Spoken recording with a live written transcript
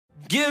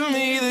Give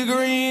me the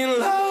green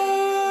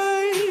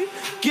light.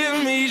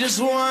 Give me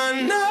just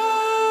one night.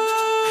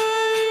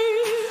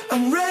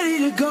 I'm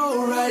ready to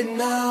go right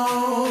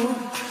now.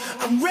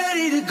 I'm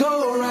ready to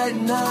go right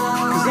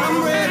now. 'Cause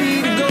I'm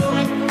ready to go.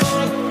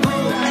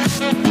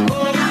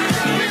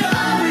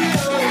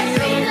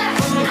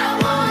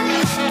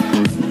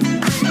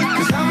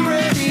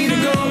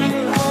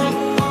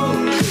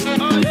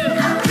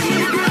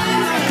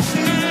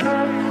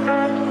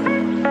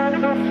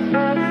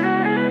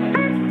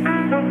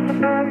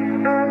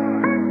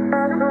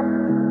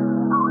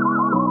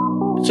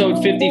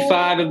 Episode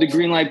 55 of the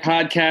Greenlight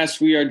Podcast.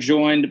 We are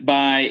joined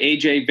by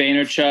AJ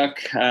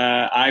Vaynerchuk.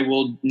 I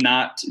will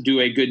not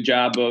do a good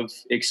job of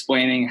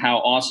explaining how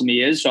awesome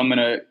he is, so I'm going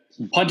to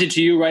punt it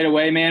to you right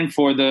away, man,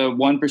 for the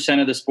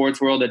 1% of the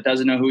sports world that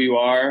doesn't know who you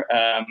are.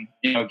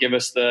 Give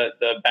us the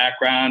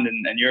background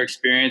and your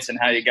experience and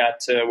how you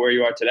got to where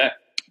you are today.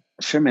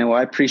 Sure, man. Well,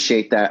 I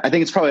appreciate that. I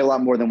think it's probably a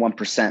lot more than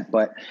 1%.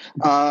 But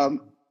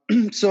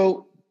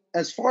so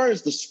as far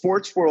as the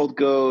sports world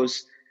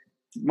goes,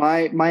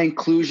 my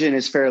inclusion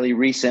is fairly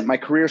recent. My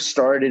career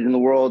started in the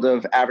world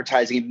of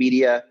advertising and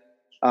media.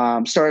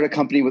 Started a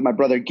company with my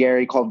brother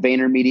Gary called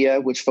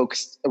VaynerMedia, which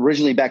focused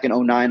originally back in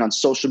 2009 on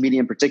social media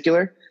in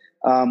particular.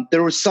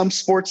 There was some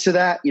sports to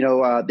that.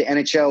 The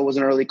NHL was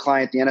an early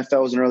client. The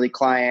NFL was an early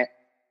client.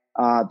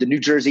 The New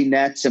Jersey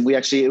Nets. And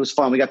it was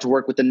fun. We got to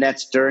work with the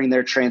Nets during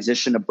their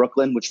transition to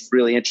Brooklyn, which was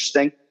really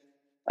interesting.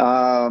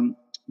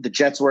 The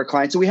Jets were a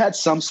client. So we had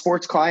some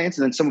sports clients,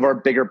 and then some of our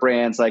bigger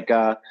brands like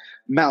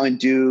Mountain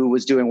Dew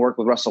was doing work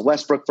with Russell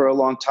Westbrook for a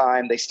long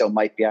time. They still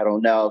might be, I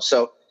don't know.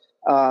 So,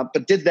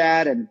 but did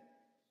that and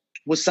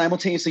was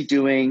simultaneously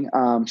doing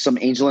some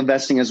angel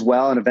investing as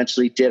well, and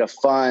eventually did a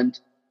fund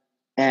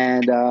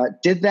and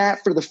did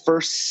that for the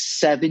first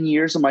 7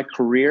 years of my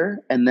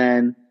career, and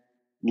then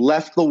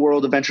left the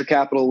world of venture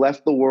capital,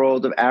 left the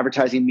world of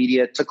advertising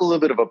media, took a little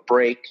bit of a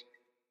break.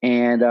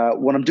 And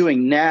what I'm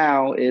doing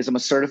now is I'm a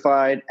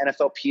certified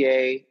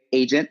NFLPA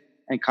agent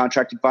and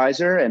contract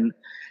advisor, and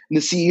I'm the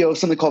CEO of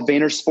something called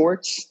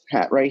VaynerSports,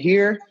 hat right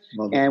here.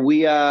 And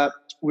we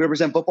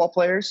represent football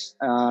players,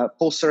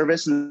 full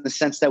service in the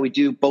sense that we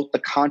do both the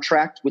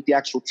contract with the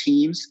actual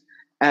teams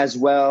as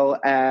well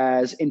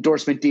as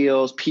endorsement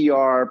deals,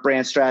 PR,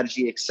 brand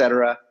strategy, et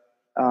cetera.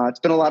 It's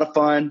been a lot of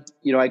fun.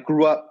 I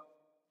grew up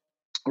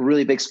a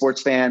really big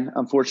sports fan,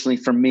 unfortunately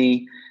for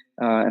me.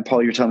 And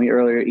Paul, you were telling me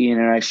earlier, Ian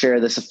and I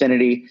share this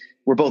affinity.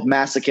 We're both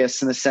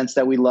masochists in the sense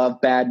that we love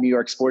bad New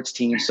York sports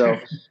teams. So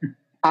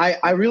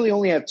I really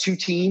only have two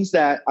teams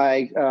that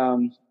I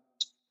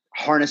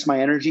harness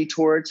my energy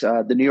towards,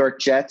 the New York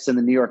Jets and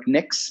the New York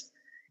Knicks.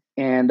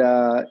 And,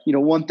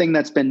 one thing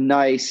that's been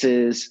nice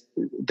is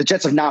the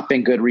Jets have not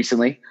been good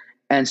recently.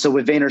 And so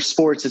with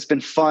VaynerSports, it's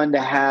been fun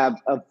to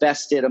have a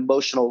vested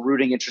emotional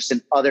rooting interest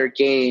in other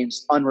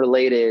games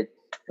unrelated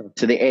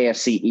to the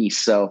AFC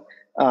East. So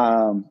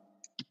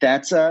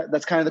that's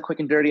kind of the quick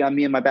and dirty on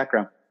me and my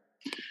background.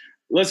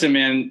 Listen,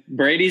 man,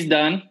 Brady's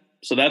done.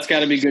 So that's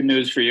got to be good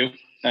news for you.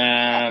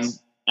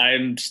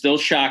 I'm still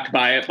shocked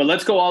by it, but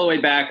let's go all the way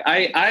back.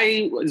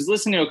 I was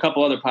listening to a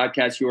couple other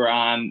podcasts you were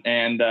on,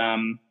 and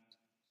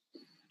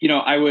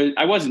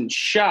I wasn't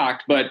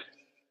shocked, but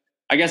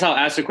I guess I'll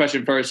ask the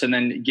question first and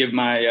then give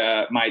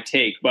my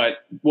take. But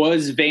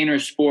was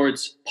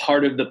VaynerSports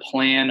part of the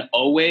plan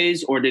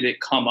always, or did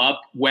it come up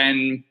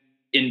when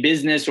in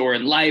business or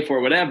in life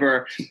or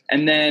whatever?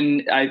 And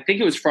then I think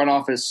it was Front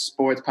Office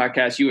Sports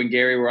podcast you and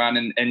Gary were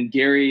on, and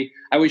Gary,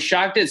 I was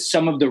shocked at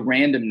some of the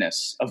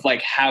randomness of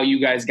like how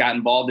you guys got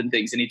involved in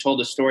things. And he told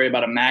a story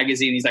about a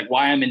magazine. He's like,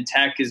 why I'm in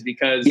tech is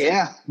because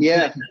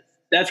yeah,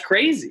 that's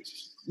crazy.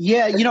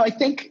 Yeah. I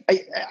think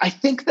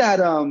that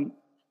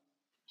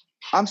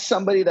I'm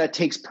somebody that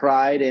takes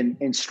pride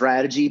in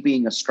strategy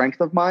being a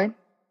strength of mine,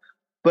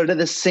 but at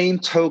the same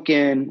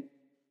token,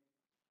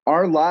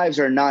 our lives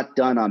are not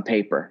done on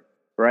paper.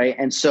 Right.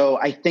 And so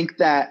I think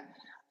that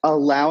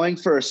allowing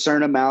for a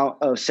certain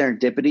amount of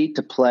serendipity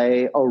to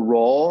play a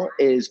role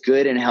is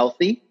good and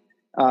healthy.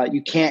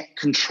 You can't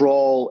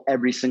control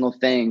every single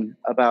thing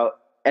about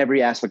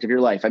every aspect of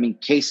your life. I mean,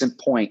 case in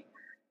point,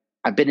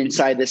 I've been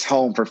inside this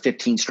home for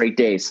 15 straight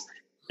days.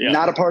 Yeah.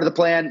 Not a part of the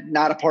plan,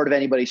 not a part of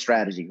anybody's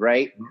strategy.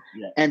 Right.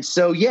 Yeah. And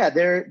so,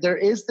 there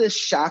is this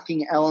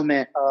shocking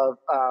element of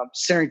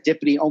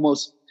serendipity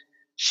almost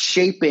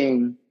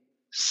shaping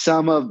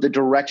some of the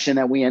direction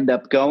that we end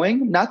up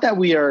going. Not that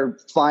we are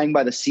flying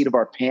by the seat of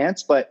our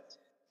pants, but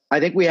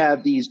I think we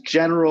have these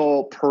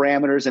general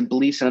parameters and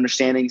beliefs and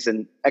understandings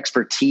and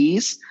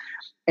expertise.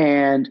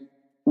 And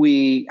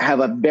we have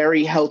a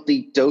very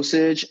healthy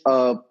dosage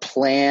of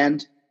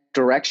planned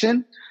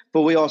direction,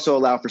 but we also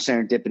allow for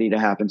serendipity to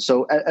happen.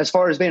 So as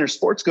far as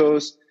VaynerSports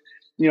goes,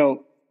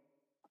 it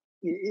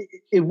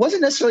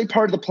wasn't necessarily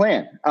part of the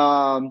plan.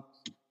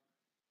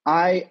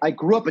 I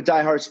grew up a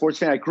diehard sports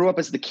fan. I grew up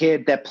as the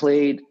kid that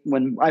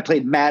when I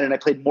played Madden, I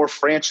played more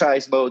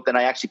franchise mode than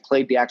I actually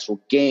played the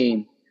actual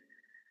game.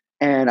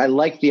 And I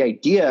liked the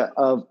idea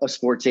of a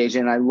sports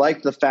agent. I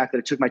liked the fact that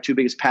it took my two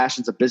biggest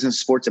passions of business and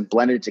sports and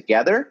blended it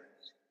together.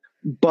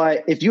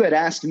 But if you had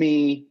asked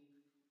me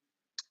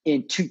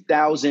in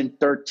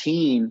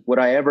 2013, would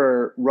I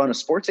ever run a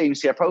sports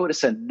agency? I probably would have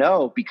said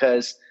no,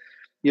 because,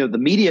 the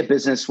media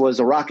business was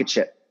a rocket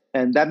ship,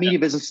 and that media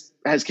business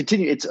has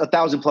continued. It's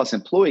 1,000+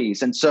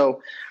 employees. And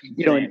so,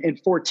 in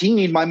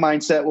 14, my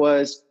mindset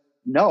was,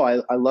 no,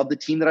 I love the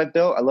team that I've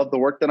built. I love the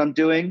work that I'm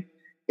doing.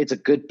 It's a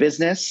good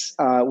business.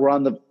 We're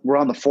on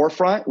the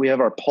forefront. We have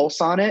our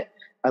pulse on it.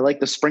 I like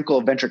the sprinkle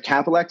of venture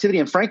capital activity.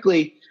 And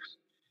frankly,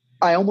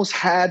 I almost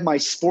had my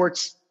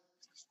sports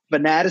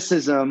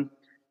fanaticism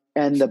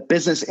and the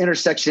business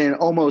intersection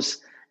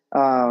almost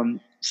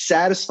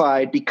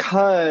satisfied,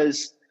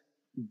 because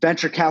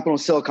venture capital in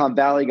Silicon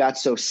Valley got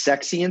so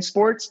sexy in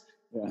sports.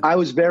 Yeah. I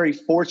was very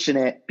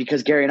fortunate,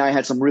 because Gary and I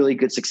had some really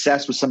good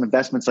success with some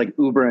investments like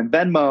Uber and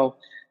Venmo,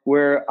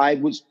 where I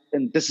was,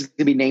 and this is going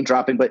to be name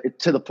dropping, but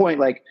to the point,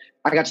 like,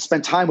 I got to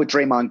spend time with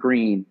Draymond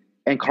Green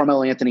and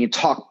Carmelo Anthony and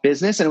talk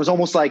business. And it was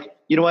almost like,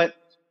 you know what?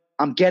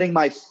 I'm getting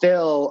my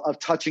fill of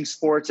touching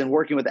sports and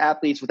working with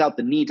athletes without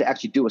the need to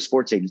actually do a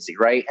sports agency.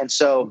 Right. And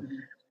so,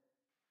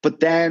 but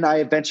then I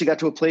eventually got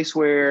to a place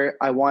where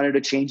I wanted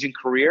a change in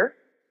career,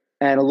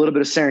 and a little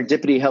bit of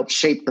serendipity helped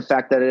shape the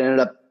fact that it ended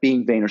up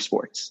being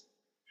VaynerSports.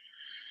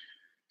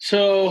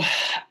 So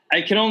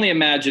I can only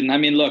imagine. I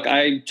mean, look,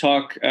 I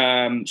talk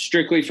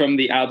strictly from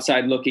the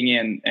outside looking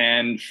in,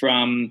 and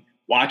from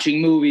watching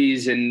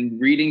movies and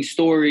reading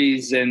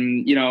stories,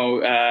 and,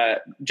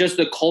 just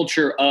the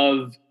culture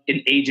of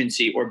an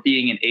agency or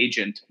being an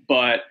agent.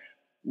 But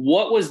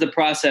what was the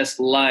process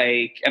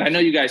like? And I know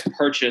you guys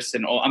purchased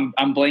I'm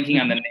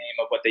blanking on the name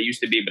of what they used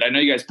to be, but I know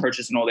you guys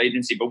purchased an old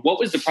agency. But what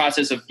was the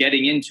process of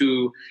getting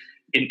into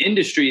an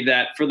industry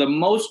that, for the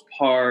most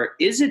part,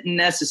 isn't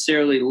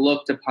necessarily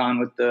looked upon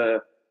with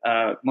the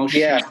most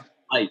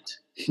light,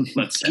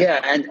 let's say?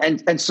 Yeah,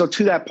 and so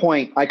to that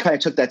point, I kind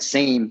of took that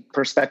same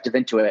perspective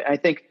into it. I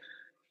think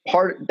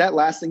that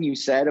last thing you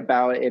said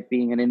about it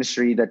being an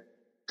industry that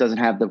doesn't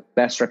have the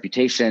best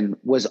reputation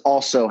was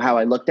also how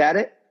I looked at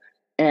it.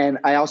 And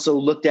I also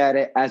looked at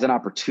it as an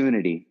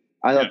opportunity.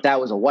 I thought that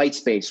was a white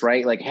space,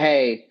 right? Like,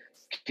 hey,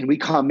 can we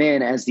come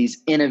in as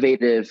these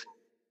innovative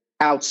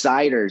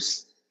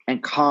outsiders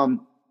and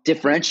come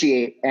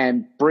differentiate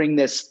and bring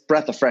this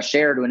breath of fresh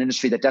air to an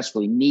industry that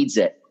desperately needs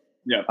it?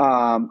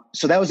 Yeah.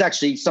 So that was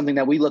actually something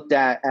that we looked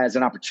at as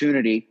an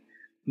opportunity.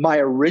 My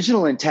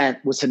original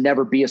intent was to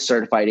never be a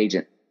certified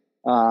agent.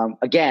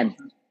 Again,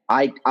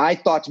 I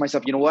thought to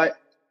myself, you know what?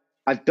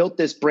 I've built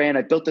this brand.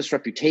 I've built this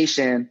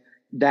reputation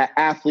that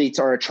athletes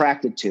are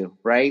attracted to,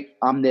 right?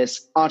 I'm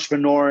this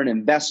entrepreneur and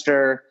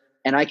investor,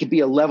 and I could be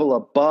a level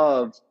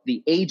above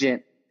the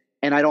agent,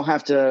 and I don't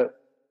have to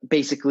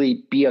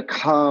basically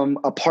become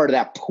a part of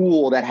that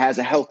pool that has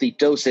a healthy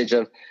dosage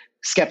of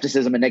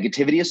skepticism and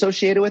negativity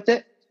associated with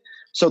it.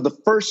 So the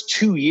first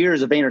 2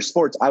 years of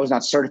VaynerSports, I was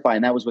not certified,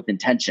 and that was with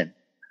intention.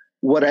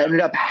 What ended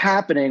up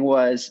happening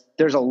was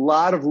there's a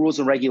lot of rules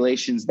and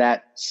regulations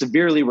that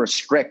severely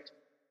restrict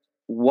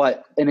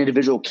what an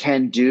individual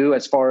can do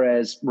as far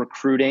as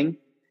recruiting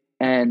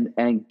and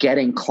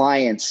getting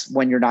clients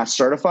when you're not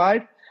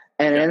certified.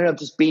 And it ended up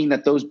just being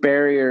that those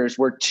barriers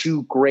were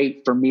too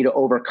great for me to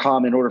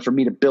overcome in order for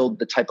me to build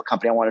the type of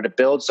company I wanted to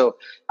build. So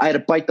I had to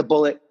bite the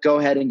bullet, go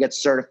ahead and get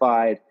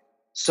certified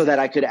so that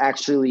I could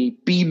actually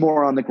be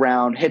more on the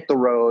ground, hit the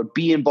road,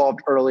 be involved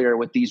earlier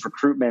with these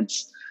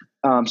recruitments,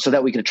 so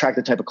that we could attract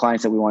the type of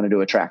clients that we wanted to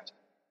attract.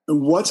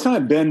 What's kind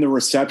of been the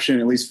reception,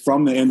 at least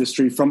from the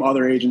industry, from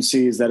other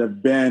agencies that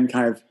have been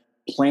kind of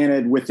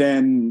planted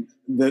within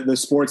the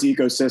sports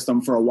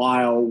ecosystem for a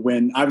while,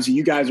 when obviously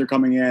you guys are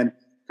coming in,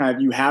 kind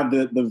of you have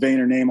the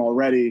Vayner name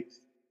already,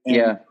 and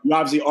you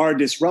obviously are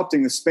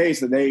disrupting the space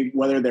that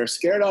whether they're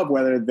scared of,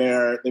 whether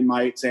they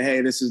might say,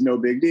 hey, this is no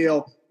big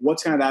deal.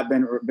 What's kind of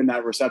been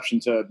that reception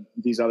to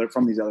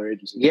from these other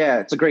agencies? Yeah,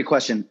 it's a great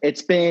question.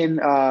 It's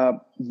been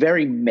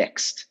very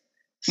mixed.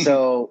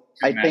 So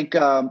I think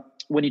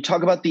when you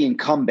talk about the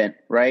incumbent,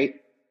 right,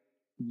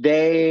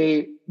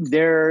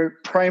 their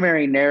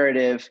primary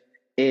narrative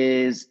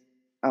is,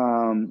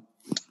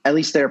 at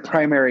least their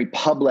primary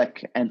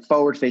public and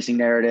forward-facing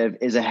narrative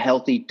is a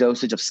healthy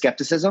dosage of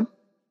skepticism.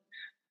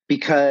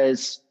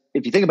 Because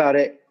if you think about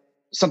it,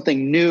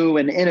 something new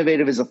and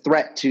innovative is a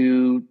threat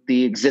to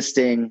the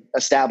existing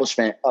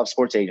establishment of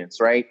sports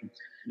agents, right?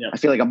 Yeah. I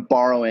feel like I'm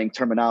borrowing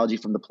terminology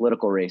from the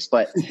political race,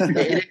 but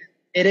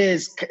it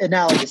is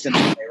analogous in a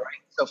way,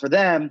 right? So for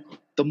them,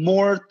 the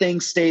more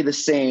things stay the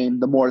same,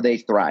 the more they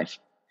thrive.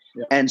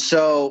 Yeah. And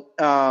so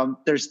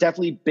there's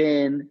definitely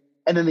been,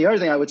 and then the other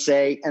thing I would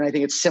say, and I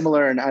think it's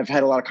similar, and I've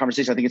had a lot of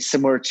conversations, I think it's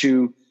similar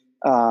to,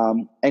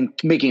 and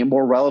making it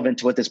more relevant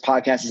to what this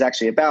podcast is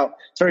actually about.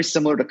 It's very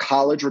similar to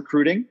college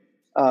recruiting,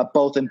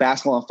 both in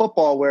basketball and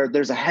football, where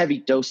there's a heavy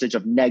dosage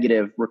of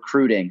negative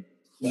recruiting.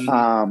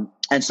 Mm-hmm.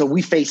 And so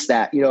we face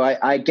that.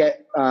 I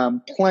get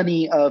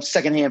plenty of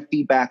secondhand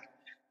feedback,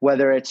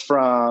 whether it's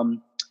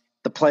from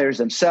the players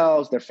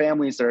themselves, their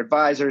families, their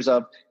advisors,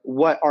 of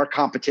what our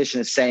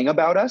competition is saying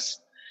about us.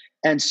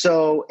 And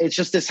so it's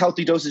just this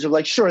healthy dosage of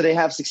like, sure, they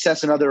have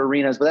success in other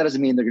arenas, but that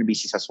doesn't mean they're going to be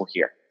successful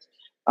here.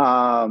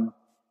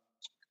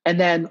 And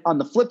then on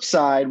the flip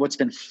side, what's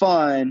been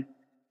fun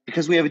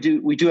because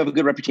we do have a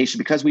good reputation,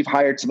 because we've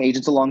hired some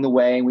agents along the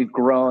way and we've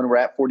grown, we're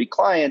at 40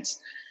 clients.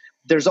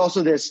 There's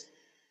also this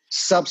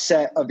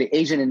subset of the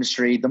agent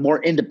industry, the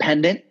more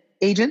independent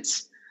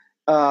agents.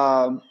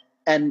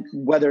 And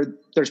whether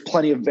there's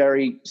plenty of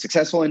very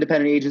successful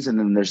independent agents, and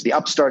then there's the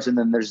upstarts, and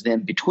then there's the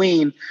in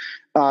between.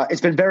 It's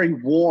been very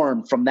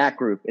warm from that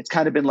group. It's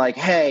kind of been like,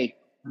 hey,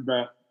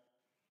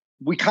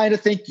 we kind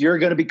of think you're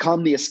going to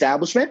become the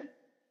establishment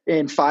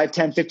in 5,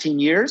 10, 15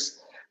 years.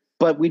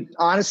 But we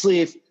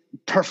honestly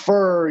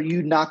prefer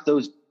you knock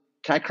those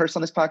 – can I curse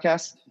on this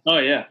podcast? Oh,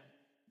 yeah.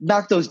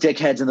 Knock those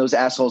dickheads and those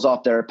assholes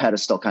off their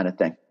pedestal kind of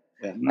thing.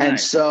 Yeah, nice. And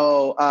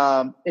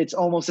so it's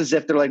almost as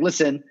if they're like,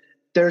 listen –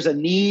 there's a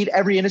need.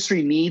 Every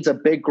industry needs a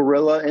big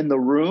gorilla in the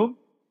room.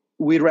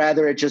 We'd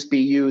rather it just be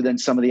you than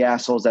some of the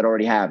assholes that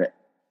already have it.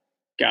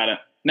 Got it.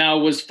 Now,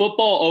 was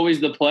football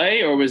always the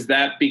play, or was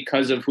that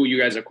because of who you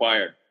guys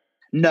acquired?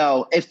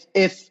 No,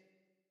 if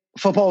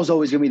football was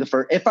always going to be the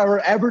first. If I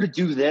were ever to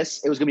do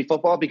this, it was going to be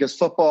football, because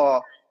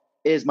football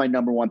is my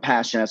number one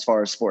passion as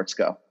far as sports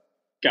go.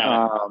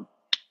 Got it.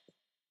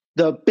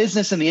 The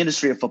business and the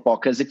industry of football,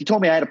 because if you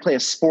told me I had to play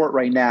a sport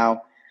right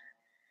now,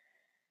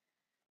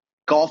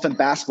 golf and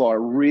basketball are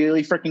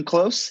really freaking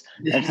close,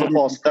 and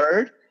football's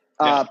third.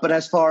 But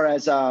as far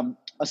as a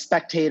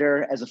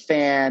spectator, as a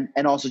fan,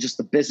 and also just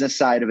the business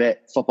side of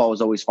it, football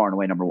was always far and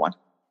away number one.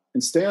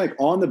 And stay like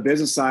on the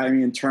business side. I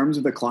mean, in terms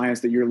of the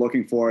clients that you're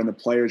looking for and the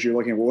players you're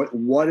looking at,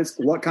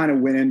 what kind of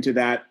went into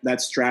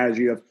that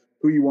strategy of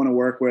who you want to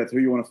work with, who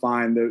you want to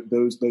find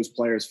those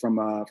players from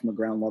a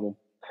ground level?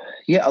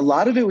 Yeah, a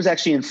lot of it was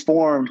actually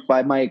informed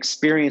by my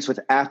experience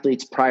with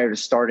athletes prior to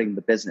starting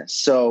the business.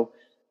 So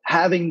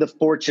having the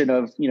fortune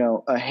of,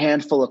 a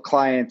handful of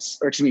clients,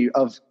 or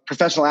of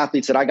professional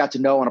athletes that I got to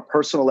know on a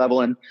personal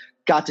level and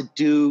got to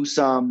do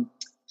some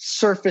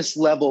surface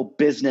level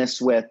business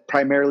with,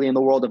 primarily in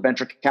the world of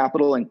venture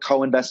capital and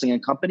co-investing in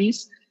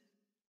companies.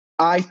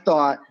 I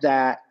thought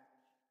that,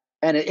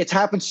 and it's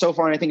happened so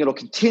far, and I think it'll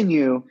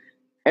continue,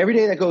 every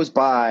day that goes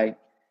by,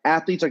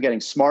 athletes are getting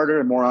smarter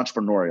and more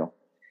entrepreneurial.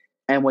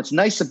 And what's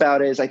nice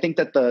about it is I think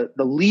that the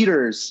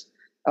leaders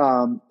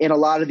in a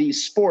lot of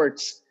these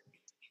sports,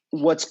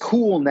 what's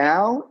cool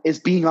now is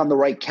being on the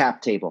right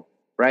cap table,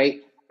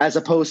 right? As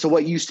opposed to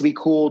what used to be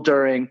cool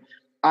during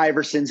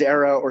Iverson's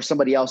era or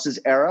somebody else's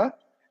era.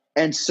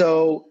 And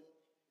so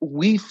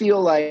we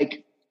feel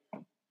like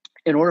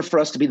in order for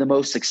us to be the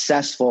most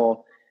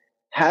successful,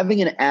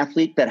 having an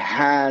athlete that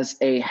has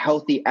a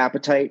healthy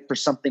appetite for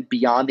something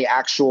beyond the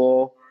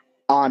actual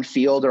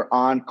on-field or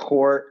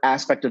on-court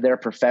aspect of their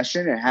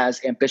profession and has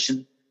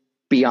ambition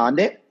beyond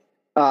it,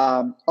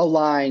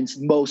 aligns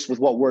most with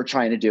what we're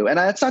trying to do. And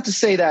that's not to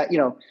say that,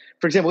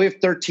 for example, we have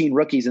 13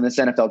 rookies in this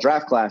NFL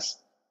draft class.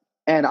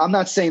 And I'm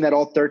not saying that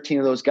all 13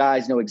 of those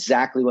guys know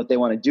exactly what they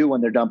want to do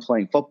when they're done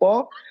playing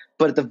football,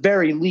 but at the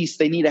very least,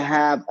 they need to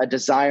have a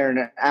desire and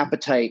an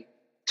appetite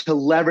to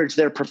leverage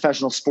their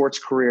professional sports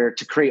career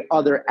to create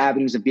other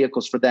avenues and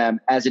vehicles for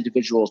them as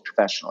individuals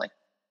professionally.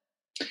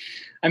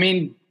 I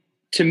mean,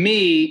 to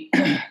me,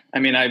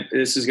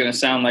 this is going to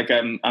sound like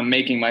I'm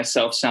making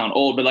myself sound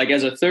old, but like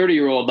as a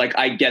 30-year-old, like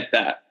I get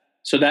that.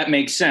 So that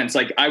makes sense.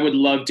 Like I would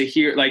love to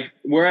hear, like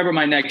wherever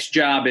my next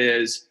job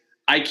is,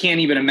 I can't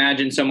even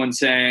imagine someone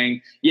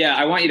saying, yeah,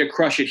 I want you to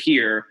crush it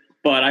here,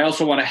 but I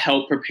also want to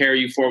help prepare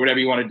you for whatever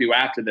you want to do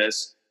after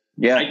this.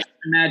 Yeah. I can't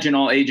imagine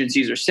all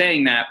agencies are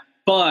saying that,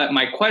 but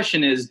my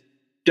question is,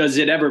 does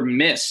it ever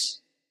miss?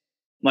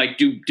 Like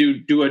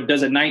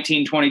does a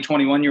 19, 20,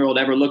 21-year-old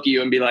ever look at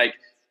you and be like,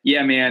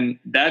 yeah, man,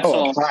 that's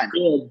all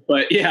good,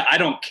 but yeah, I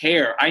don't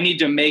care. I need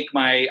to make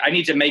my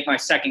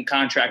second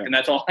contract, and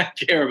that's all I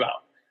care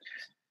about.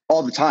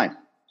 All the time.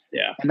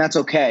 Yeah. And that's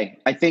okay.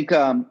 I think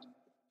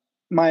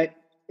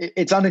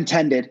it's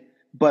unintended,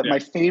 but my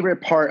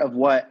favorite part of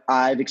what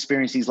I've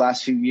experienced these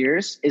last few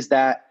years is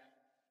that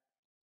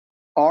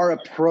our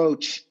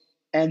approach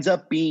ends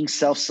up being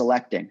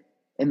self-selecting,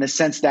 in the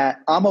sense that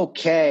I'm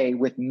okay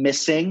with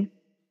missing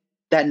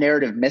that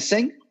narrative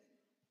missing.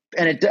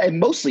 And it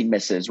mostly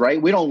misses,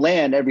 right? We don't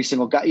land every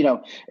single guy.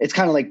 It's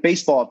kind of like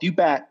baseball. If you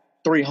bat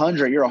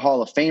 300, you're a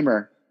Hall of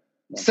Famer.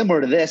 Yeah.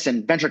 Similar to this,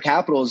 and venture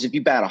capital is if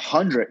you bat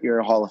 100, you're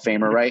a Hall of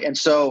Famer, right? And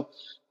so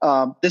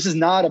this is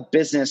not a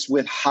business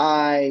with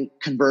high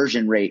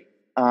conversion rate.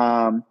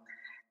 And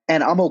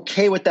I'm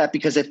okay with that,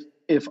 because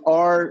if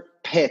our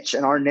pitch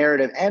and our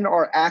narrative and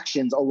our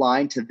actions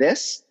align to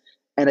this,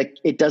 and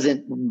it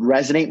doesn't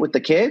resonate with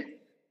the kid,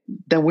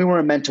 then we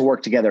weren't meant to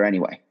work together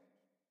anyway.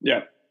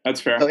 Yeah. That's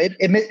fair. So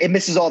it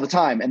misses all the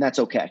time, and that's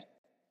okay.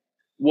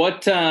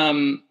 What,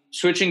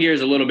 switching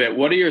gears a little bit,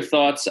 what are your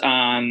thoughts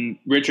on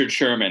Richard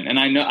Sherman? And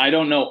I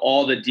don't know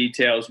all the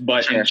details,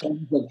 but in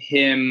terms of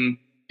him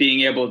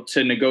being able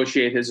to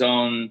negotiate his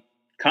own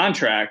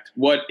contract,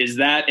 what is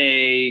that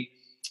a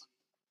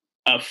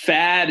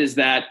fad? Is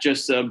that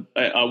just a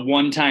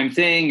one-time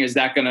thing? Is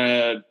that going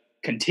to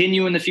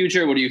continue in the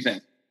future? What do you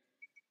think?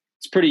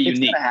 It's pretty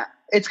unique.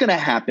 It's going to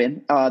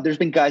happen. There's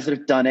been guys that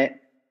have done it.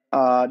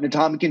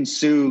 Ndamukong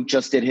Suh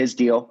just did his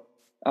deal.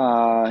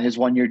 his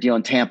 1-year deal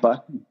in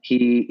Tampa.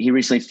 He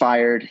recently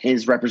fired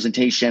his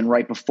representation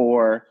right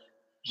before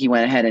he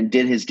went ahead and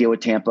did his deal with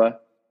Tampa.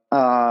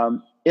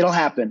 It'll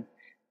happen.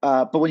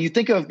 But when you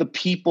think of the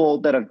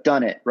people that have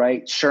done it,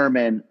 right?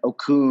 Sherman,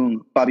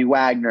 Okung, Bobby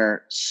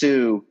Wagner,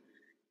 Sue,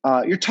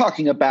 you're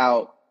talking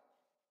about,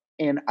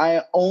 and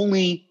I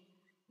only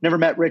never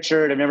met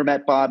Richard. I've never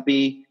met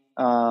Bobby,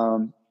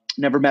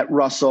 never met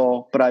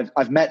Russell, but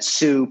I've met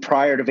Sue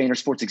prior to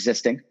VaynerSports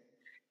existing.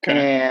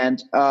 Okay.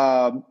 And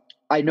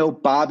I know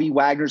Bobby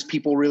Wagner's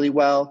people really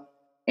well.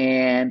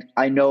 And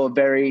I know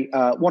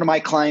one of my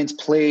clients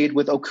played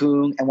with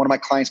Okung and one of my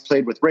clients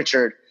played with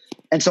Richard.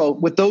 And so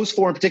with those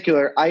 4 in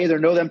particular, I either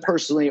know them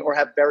personally or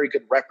have very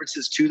good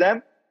references to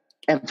them.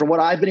 And from what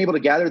I've been able to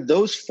gather,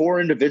 those 4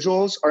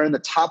 individuals are in the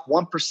top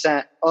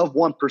 1%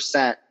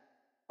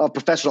 of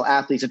professional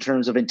athletes in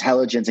terms of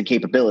intelligence and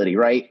capability,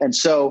 right? And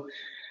so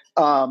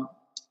on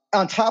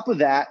top of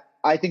that,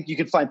 I think you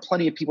can find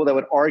plenty of people that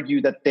would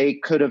argue that they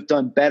could have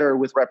done better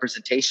with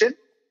representation.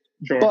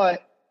 Sure.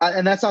 But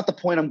and that's not the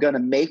point I'm going to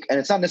make, and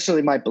it's not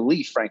necessarily my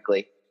belief,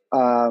 frankly.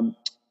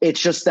 It's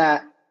just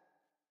that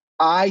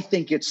I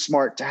think it's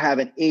smart to have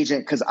an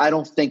agent because I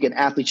don't think an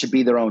athlete should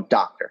be their own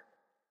doctor.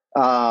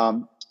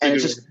 And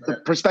it's just the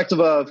perspective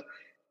of,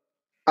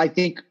 I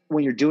think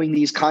when you're doing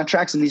these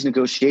contracts and these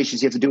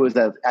negotiations, you have to do with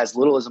as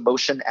little as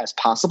emotion as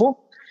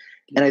possible.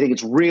 And I think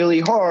it's really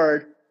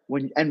hard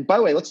and by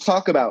the way, let's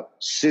talk about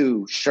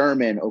Sue,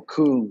 Sherman,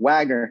 Okung,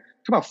 Wagner.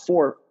 Talk about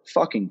 4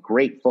 fucking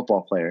great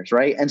football players,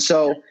 right? And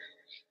so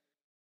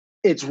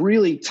it's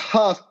really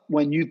tough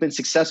when you've been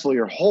successful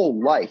your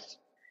whole life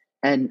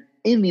and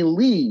in the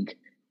league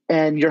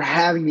and you're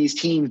having these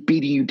teams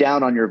beating you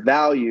down on your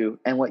value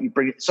and what you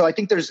bring. So I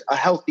think there's a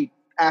healthy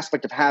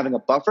aspect of having a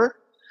buffer.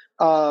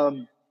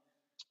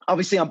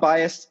 Obviously I'm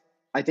biased.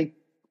 I think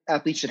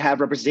athletes should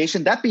have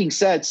representation. That being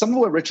said, some of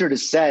what Richard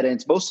has said, and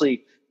it's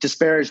mostly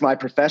disparaged my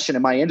profession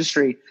and my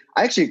industry,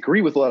 I actually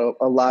agree with a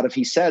lot of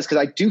he says, because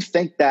I do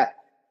think that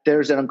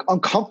there's an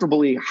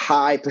uncomfortably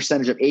high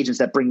percentage of agents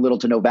that bring little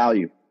to no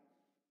value.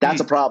 That's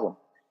a problem.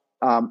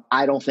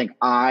 I don't think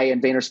I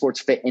and VaynerSports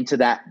fit into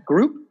that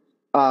group,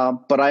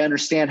 but I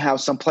understand how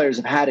some players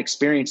have had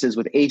experiences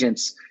with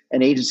agents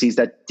and agencies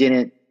that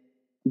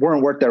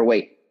weren't worth their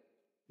weight.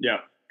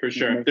 Yeah, for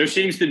sure. There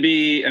seems to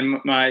be, and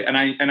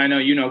I know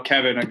you know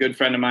Kevin, a good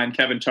friend of mine,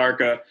 Kevin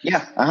Tarka.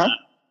 Yeah.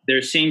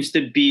 There seems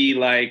to be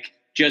like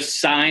just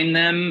sign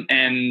them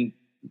and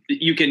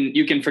you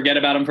can forget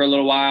about them for a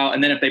little while,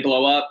 and then if they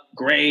blow up,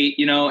 great,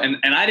 you know. And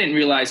I didn't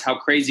realize how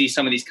crazy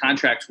some of these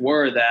contracts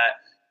were. That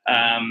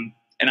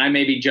and I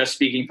may be just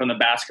speaking from the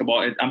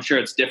basketball. I'm sure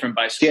it's different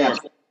by sport.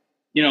 Yeah.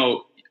 You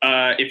know,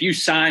 if you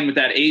sign with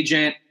that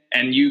agent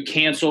and you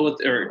cancel,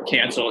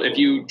 if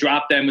you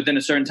drop them within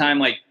a certain time,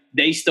 like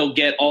they still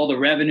get all the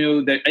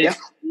revenue. It's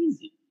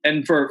crazy.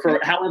 And for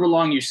however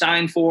long you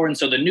sign for, and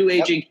so the new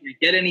agent can't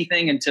get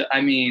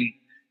anything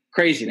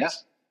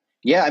craziness.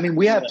 Yeah, I mean,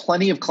 we have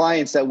plenty of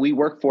clients that we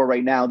work for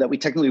right now that we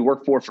technically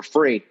work for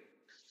free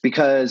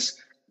because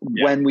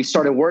when we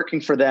started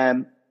working for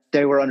them,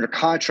 they were under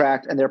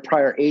contract and their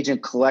prior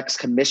agent collects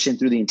commission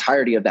through the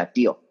entirety of that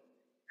deal.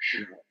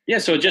 Yeah,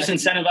 so it just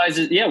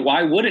incentivizes. Yeah,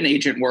 why would an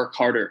agent work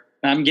harder?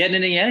 I'm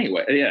getting it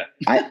anyway. Yeah,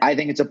 I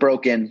think it's a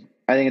broken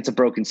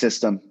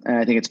system, and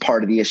I think it's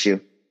part of the issue.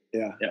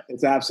 Yeah,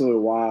 it's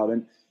absolutely wild.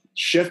 And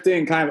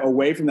shifting kind of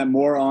away from that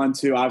more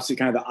onto obviously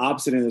kind of the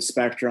opposite end of the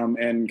spectrum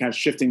and kind of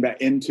shifting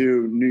back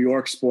into New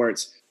York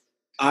sports,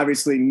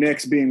 obviously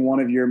Knicks being one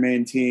of your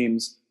main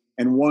teams,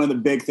 and one of the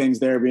big things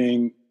there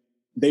being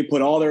they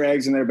put all their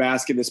eggs in their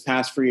basket this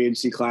past free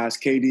agency class,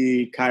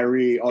 KD,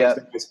 Kyrie, all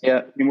these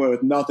things, came away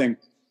with nothing.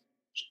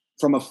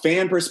 From a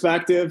fan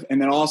perspective,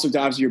 and then also to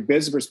obviously your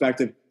business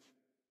perspective,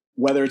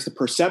 whether it's the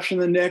perception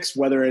of the Knicks,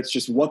 whether it's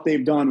just what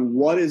they've done,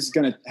 what is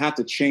going to have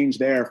to change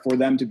there for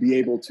them to be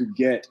able to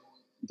get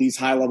these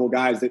high-level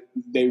guys that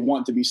they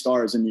want to be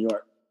stars in New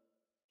York?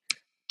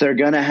 They're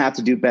going to have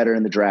to do better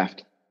in the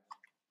draft.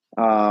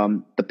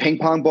 The ping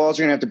pong balls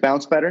are going to have to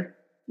bounce better.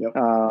 Yep.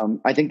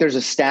 I think there's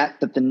a stat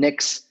that the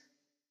Knicks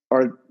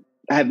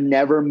have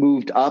never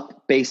moved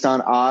up based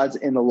on odds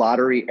in the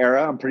lottery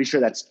era. I'm pretty sure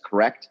that's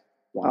correct.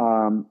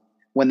 Wow.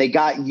 When they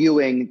got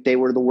Ewing, they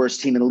were the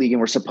worst team in the league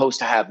and were supposed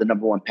to have the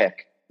number 1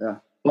 pick. Yeah.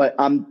 But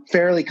I'm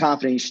fairly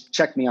confident, you should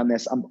check me on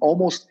this, I'm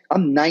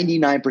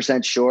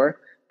 99% sure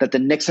that the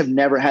Knicks have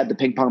never had the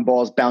ping pong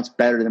balls bounce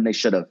better than they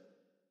should have.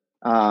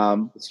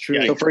 It's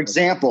true. So for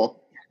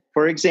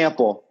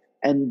example,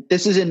 and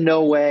this is in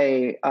no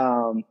way,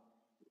 I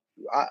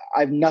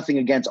have nothing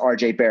against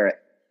RJ Barrett.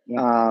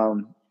 Yeah.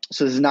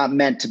 So this is not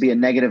meant to be a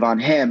negative on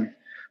him,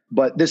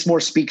 but this more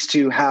speaks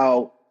to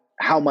how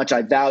much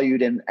I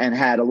valued and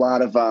had a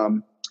lot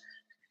of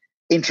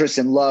interest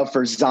and love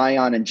for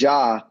Zion and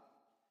Ja.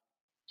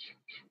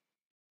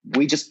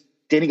 We just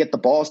didn't get the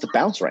balls to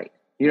bounce right.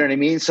 You know what I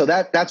mean? So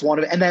that's one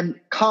of it. And then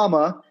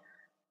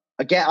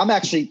again, I'm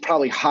actually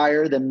probably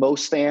higher than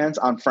most fans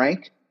on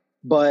Frank,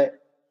 but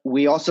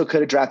we also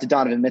could have drafted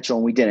Donovan Mitchell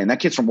and we didn't. That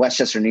kid's from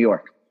Westchester, New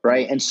York.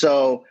 Right. And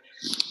so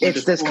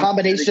it's this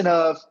combination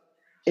of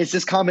it's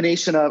this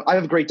combination of, I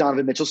have a great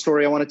Donovan Mitchell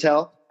story I want to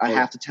tell. I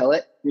have to tell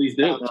it. Please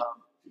do.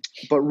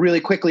 But really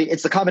quickly,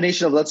 it's the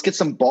combination of let's get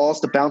some balls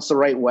to bounce the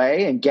right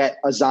way and get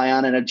a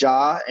Zion and a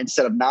Ja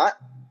instead of not.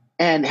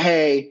 And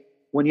hey,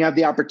 when you have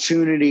the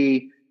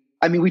opportunity,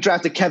 I mean, we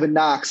drafted Kevin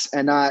Knox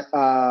and not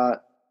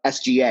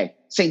SGA,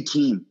 same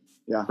team.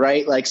 Yeah.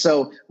 Right. Like,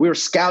 so we were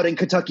scouting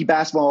Kentucky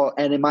basketball,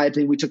 and in my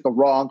opinion, we took the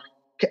wrong.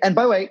 And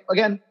by the way,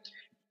 again,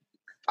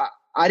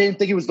 I didn't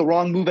think it was the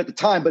wrong move at the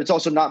time, but it's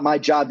also not my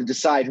job to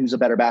decide who's a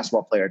better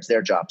basketball player. It's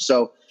their job.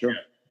 So sure.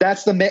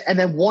 That's and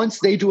then once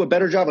they do a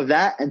better job of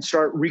that and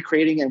start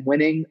recreating and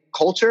winning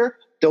culture,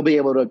 they'll be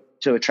able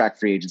to attract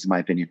free agents, in my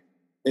opinion.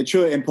 It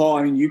truly, and Paul,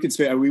 I mean, you could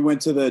say we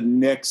went to the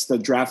Knicks, the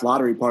draft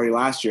lottery party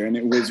last year,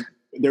 and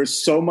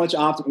there's so much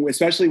optimism,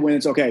 especially when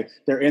it's okay.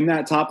 They're in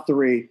that top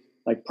three,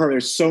 like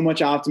there's so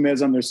much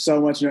optimism. There's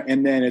so much,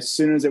 and then as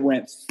soon as it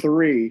went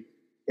 3,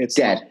 it's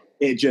dead.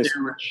 It just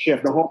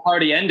shifted. The whole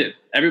party ended.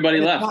 Everybody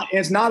left.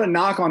 It's not a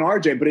knock on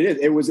RJ, but it is.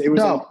 It was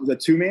a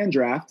 2-man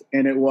draft,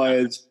 and it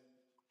was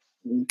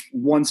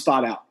one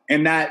spot out.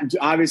 And that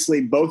obviously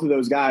both of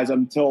those guys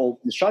until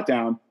the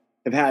shutdown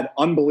have had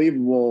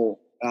unbelievable.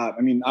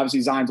 I mean,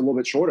 obviously Zion's a little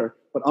bit shorter,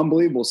 but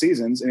unbelievable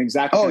seasons and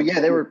exactly. Oh yeah,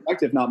 they were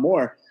effective, not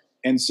more.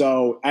 And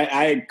so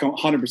I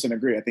 100%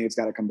 agree. I think it's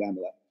got to come down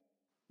to that.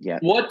 Yeah.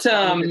 What?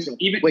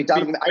 Wait,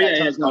 Donovan.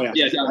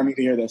 I need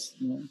to hear this.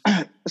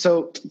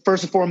 So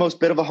first and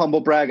foremost, bit of a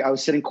humble brag. I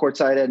was sitting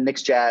courtside at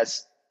Knicks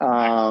Jazz.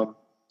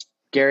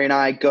 Gary and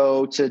I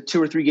go to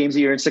 2 or 3 games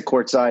a year and sit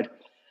courtside.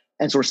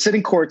 And so we're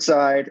sitting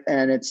courtside,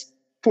 and it's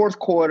fourth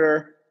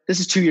quarter.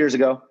 This is 2 years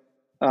ago.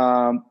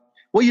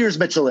 What year is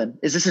Mitchell in?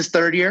 Is this his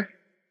third year?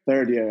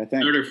 Third year, I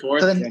think. Third or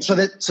fourth.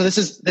 This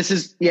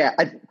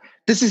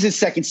is his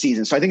second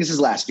season. So I think this is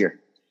last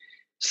year.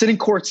 Sitting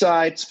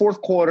courtside, it's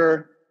fourth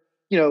quarter.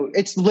 You know,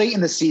 it's late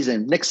in the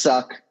season. Knicks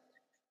suck.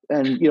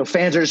 And, you know,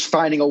 fans are just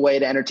finding a way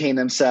to entertain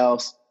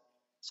themselves.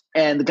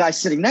 And the guy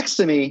sitting next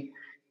to me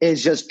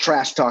is just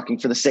trash talking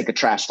for the sake of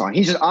trash talking.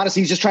 He's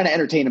just trying to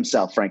entertain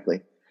himself,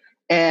 frankly.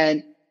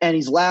 And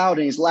he's loud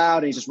and he's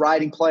just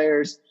riding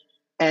players.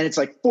 And it's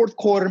like fourth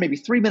quarter, maybe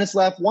 3 minutes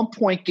left,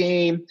 1-point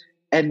game.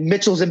 And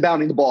Mitchell's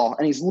inbounding the ball.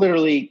 And he's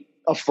literally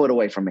a foot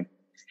away from me.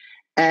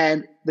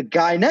 And the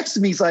guy next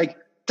to me is like,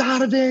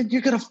 Donovan,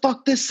 you're going to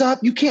fuck this up.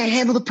 You can't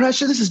handle the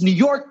pressure. This is New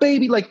York,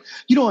 baby. Like,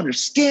 you don't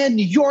understand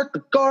New York,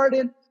 the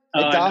Garden.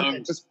 And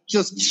Donovan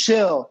just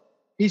chill.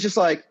 He's just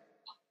like,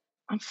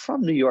 I'm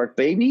from New York,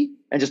 baby.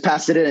 And just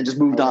passed it in and just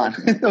moved on.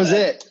 That was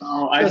it.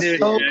 Oh, I did.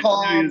 So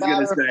calm,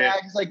 matter of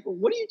fact. He's like,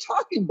 what are you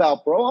talking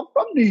about, bro? I'm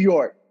from New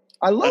York.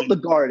 I love the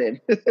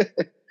Garden.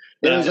 It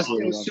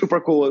was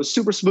super cool. It was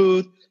super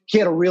smooth. He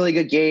had a really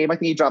good game. I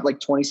think he dropped like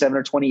 27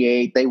 or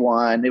 28. They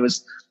won. It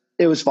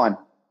was fun.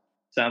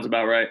 Sounds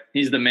about right.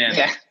 He's the man.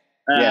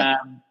 Yeah.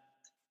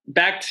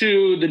 Back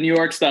to the New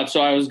York stuff. So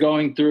I was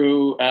going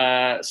through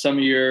some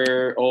of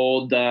your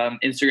old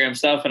Instagram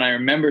stuff, and I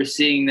remember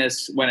seeing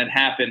this when it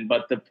happened.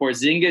 But the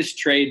Porzingis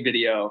trade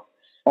video,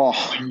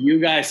 when you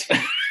guys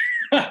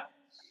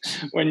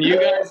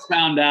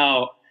found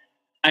out,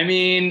 I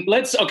mean,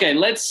 let's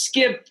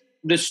skip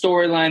the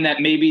storyline that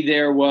maybe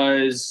there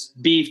was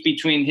beef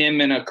between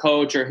him and a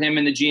coach, or him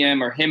and the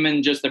GM, or him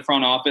and just the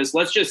front office.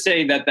 Let's just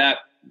say that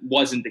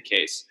wasn't the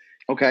case.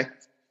 Okay.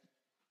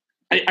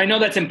 I know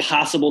that's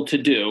impossible to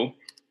do,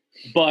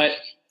 but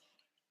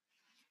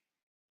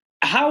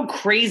how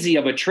crazy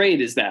of a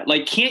trade is that?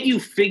 Like, can't you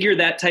figure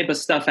that type of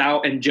stuff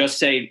out and just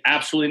say,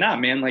 absolutely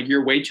not, man. Like,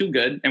 you're way too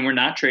good and we're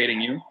not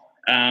trading you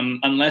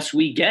unless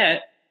we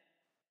get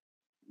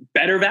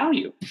better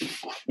value.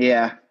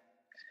 Yeah.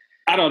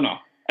 I don't know.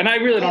 And I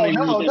really don't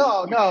even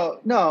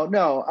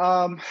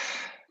No.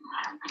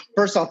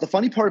 First off, the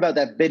funny part about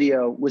that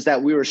video was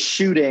that we were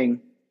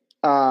shooting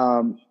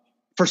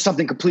for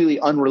something completely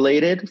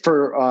unrelated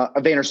for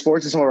a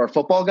VaynerSports and some of our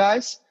football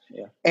guys.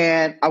 Yeah.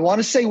 And I want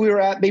to say we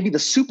were at maybe the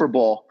Super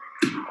Bowl.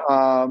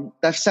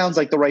 That sounds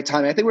like the right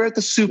time. I think we were at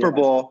the Super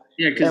Bowl.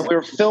 Yeah, and we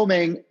were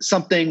filming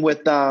something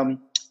with 2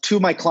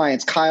 of my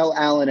clients, Kyle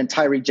Allen and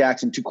Tyree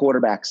Jackson, 2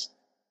 quarterbacks.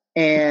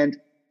 And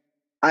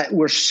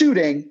we're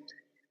shooting,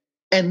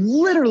 and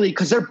literally,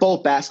 because they're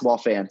both basketball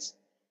fans,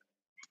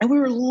 and we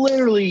were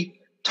literally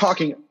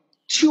talking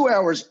 2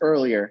 hours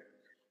earlier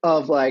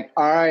of like,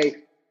 all right,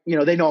 you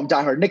know, they know I'm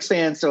diehard Knicks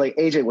fans. They're like,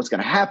 AJ, what's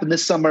going to happen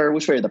this summer?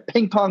 Which way are the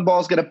ping pong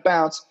balls going to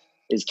bounce?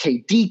 Is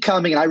KD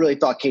coming? And I really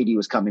thought KD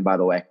was coming, by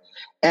the way.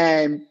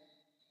 And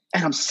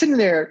I'm sitting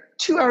there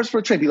 2 hours for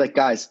a trade. Be like,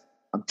 guys,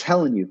 I'm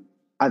telling you,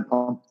 I'm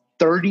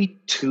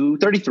 32,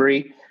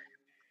 33.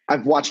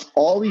 I've watched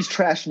all these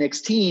trash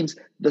Knicks teams.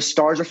 The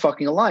stars are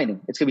fucking aligning.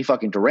 It's going to be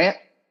fucking Durant.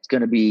 It's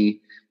going to be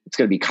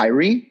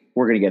Kyrie.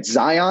 We're going to get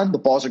Zion. The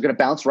balls are going to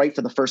bounce right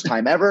for the first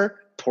time ever.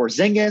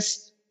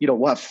 Porzingis. You know,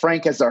 we'll have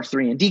Frank as our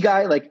 3-and-D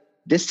guy. Like,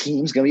 this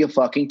team's going to be a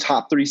fucking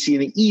top 3 seed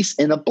in the East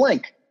in a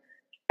blink.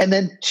 And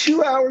then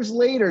 2 hours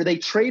later, they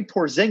trade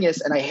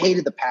Porzingis, and I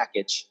hated the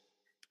package.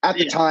 At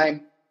the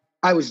time,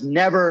 I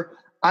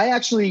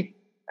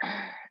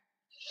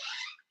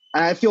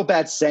and I feel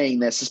bad saying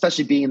this,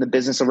 especially being in the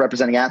business of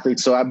representing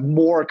athletes, so I'm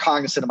more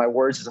cognizant of my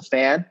words as a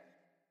fan.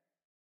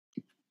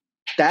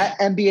 That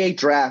NBA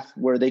draft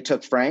where they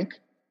took Frank,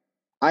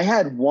 I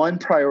had one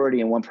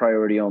priority and one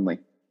priority only.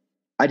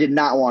 I did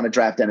not want to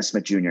draft Dennis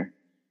Smith Jr.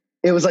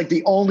 It was like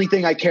the only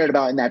thing I cared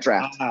about in that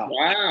draft.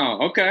 Wow.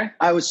 Okay.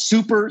 I was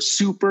super,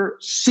 super,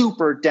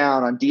 super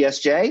down on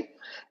DSJ.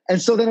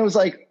 And so then it was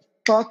like,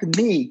 fuck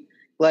me.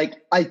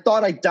 Like, I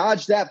thought I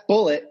dodged that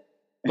bullet,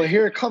 but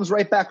here it comes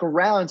right back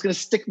around. It's going to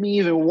stick me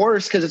even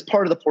worse because it's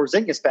part of the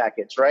Porzingis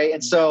package, right?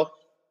 And so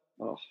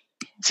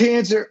to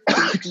answer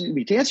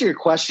your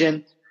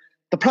question,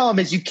 the problem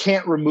is you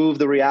can't remove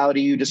the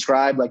reality you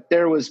described. Like,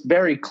 there was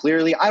very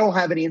clearly, I don't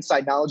have any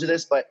inside knowledge of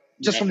this, but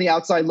just from the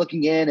outside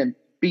looking in and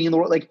being in the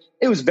world, like,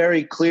 it was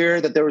very clear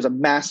that there was a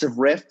massive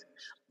rift.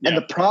 And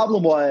the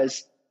problem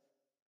was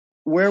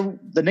where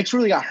the Knicks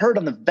really got hurt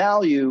on the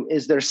value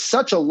is there's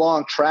such a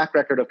long track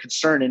record of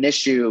concern and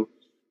issue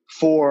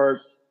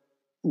for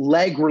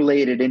leg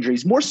related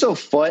injuries, more so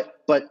foot,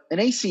 but an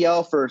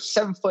ACL for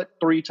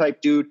 7'3"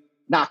 type dude,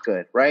 not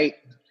good. Right.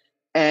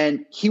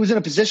 And he was in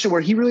a position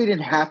where he really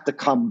didn't have to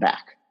come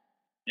back.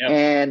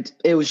 And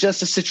it was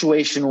just a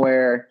situation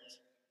where,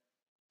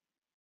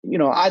 you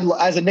know,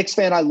 as a Knicks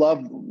fan, I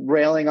love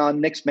railing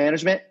on Knicks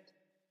management.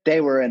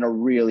 They were in a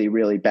really,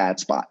 really bad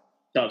spot.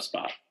 Tough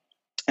spot.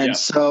 And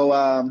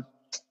so,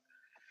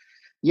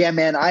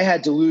 man, I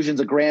had delusions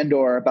of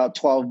grandeur about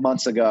 12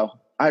 months ago.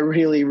 I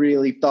really,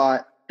 really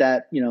thought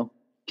that, you know,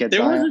 get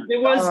Zion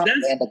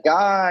and a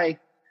guy.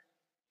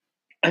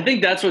 I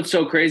think that's what's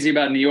so crazy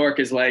about New York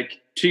is, like,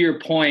 to your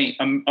point,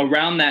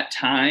 around that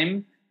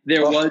time,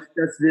 there was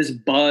just this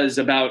buzz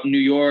about New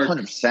York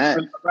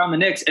 100%. around the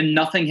Knicks, and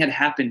nothing had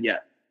happened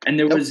yet. And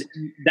there was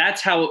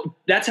that's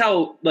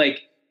how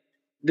like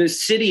the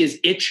city is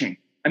itching.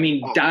 I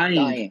mean,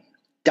 dying.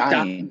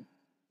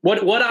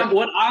 What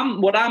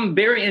I'm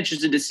very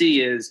interested to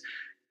see is,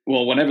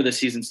 well, whenever the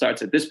season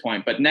starts at this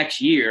point, but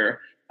next year,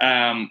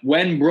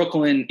 when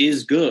Brooklyn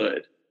is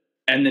good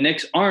and the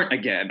Knicks aren't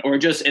again, or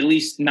just at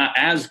least not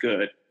as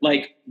good,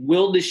 like,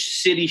 will the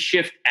city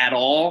shift at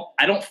all?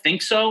 I don't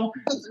think so.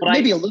 But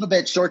maybe a little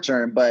bit short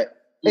term, but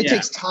it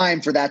takes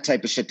time for that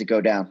type of shit to go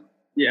down.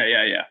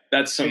 Yeah.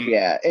 That's some.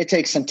 Yeah, it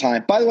takes some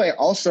time. By the way,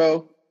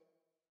 also,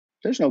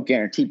 there's no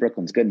guarantee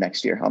Brooklyn's good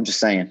next year. I'm just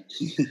saying.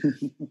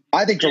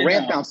 I think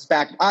Durant bounces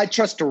back. I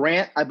trust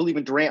Durant. I believe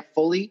in Durant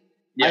fully.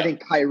 Yeah. I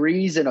think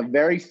Kyrie's in a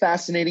very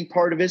fascinating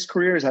part of his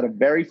career. Has had a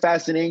very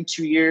fascinating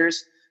 2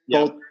 years,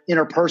 both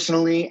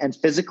interpersonally and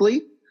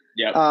physically.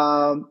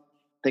 Yeah.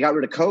 They got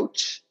rid of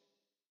coach.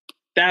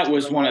 That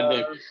was one of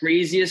the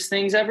craziest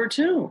things ever,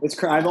 too.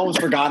 I've almost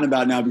forgotten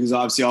about it now because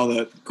obviously all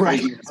the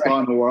craziness going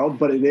on in the world.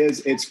 But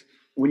it's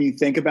when you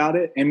think about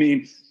it. I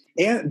mean,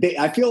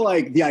 I feel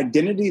like the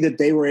identity that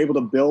they were able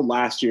to build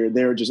last year,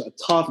 they were just a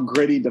tough,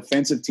 gritty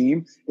defensive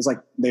team. It's like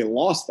they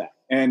lost that.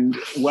 And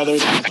whether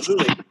that's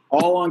really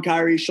all on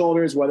Kyrie's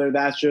shoulders, whether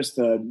that's just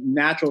a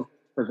natural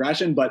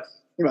progression, but,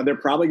 you know, they're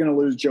probably going to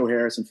lose Joe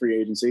Harris in free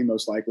agency,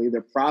 most likely.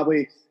 They're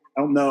probably,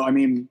 I don't know. I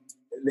mean,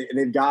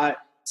 they've got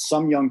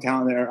some young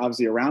talent there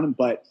obviously around him,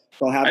 but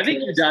they'll have. I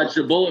think you dodged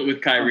a bullet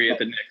with Kyrie at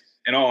the Knicks,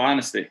 in all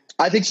honesty.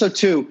 I think so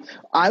too.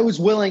 I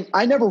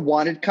never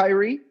wanted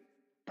Kyrie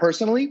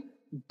personally,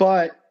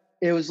 but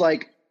it was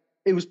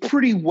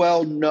pretty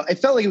well known. It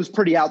felt like it was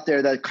pretty out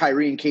there that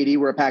Kyrie and KD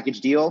were a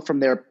package deal from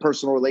their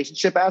personal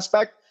relationship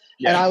aspect.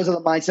 Yeah. And I was in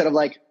the mindset of,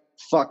 like,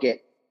 fuck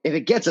it. If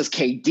it gets us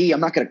KD,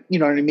 I'm not going to, you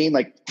know what I mean?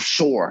 Like,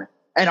 sure.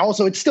 And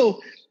also, it's still,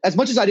 as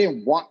much as I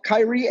didn't want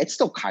Kyrie, it's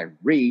still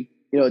Kyrie.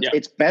 You know,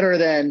 it's better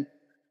than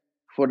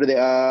who are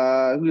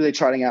they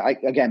trotting out?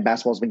 Again,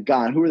 basketball's been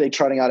gone. Who are they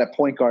trotting out at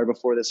point guard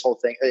before this whole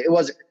thing? It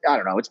was, I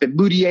don't know. It's been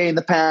Moutier in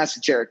the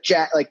past, Jarrett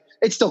Jack. Like,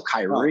 it's still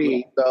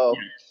Kyrie. So,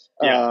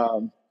 I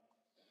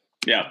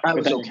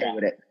was okay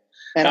with it.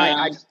 And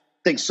I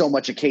think so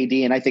much of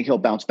KD, and I think he'll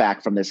bounce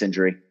back from this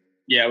injury.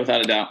 Yeah,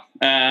 without a doubt.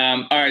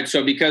 All right.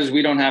 So because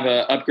we don't have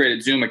an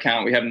upgraded Zoom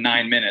account, we have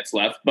 9 minutes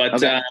left. But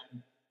so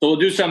we'll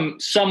do some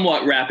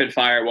somewhat rapid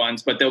fire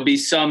ones, but there'll be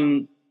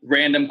some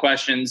random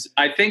questions.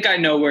 I think I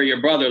know where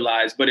your brother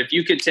lies, but if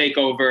you could take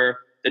over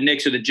the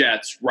Knicks or the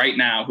Jets right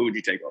now, who would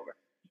you take over?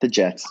 The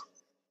Jets.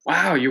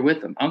 Wow, you're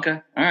with them. Okay.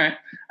 All right.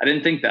 I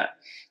didn't think that.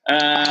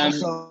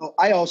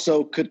 I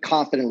also could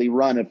confidently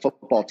run a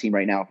football team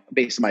right now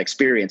based on my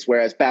experience,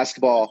 whereas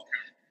basketball,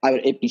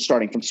 it'd be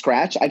starting from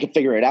scratch. I could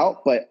figure it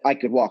out, but I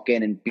could walk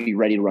in and be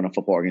ready to run a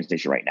football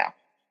organization right now.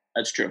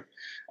 That's true.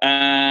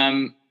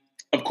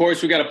 Of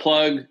course, we got to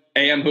plug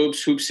AM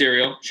Hoops, Hoop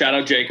Cereal. Shout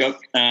out Jacob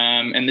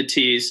and the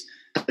T's.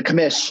 The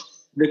commish.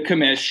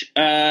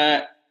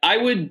 I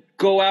would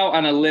go out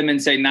on a limb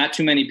and say not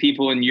too many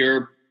people in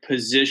your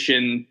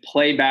position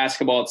play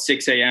basketball at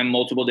 6 a.m.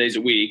 multiple days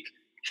a week.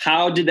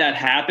 How did that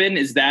happen?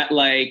 Is that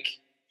like,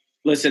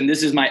 listen,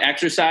 this is my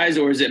exercise,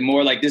 or is it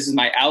more like this is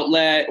my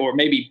outlet, or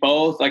maybe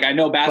both? Like, I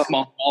know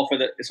basketball all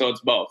so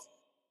it's both.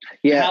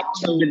 Yeah,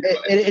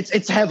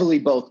 it's heavily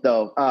both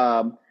though.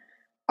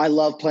 I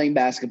love playing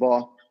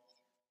basketball.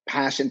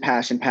 Passion.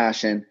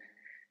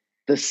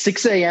 The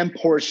 6 a.m.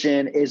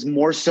 portion is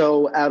more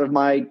so out of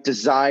my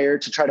desire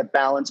to try to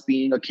balance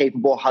being a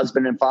capable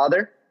husband and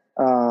father.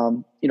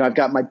 I've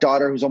got my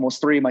daughter who's almost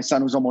 3, my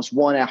son who's almost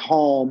 1 at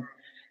home,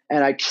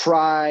 and I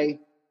travel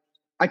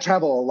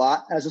a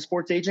lot as a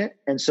sports agent.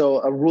 And so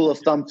a rule of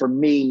thumb for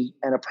me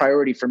and a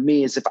priority for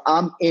me is if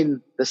I'm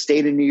in the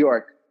state of New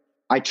York,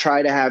 I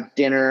try to have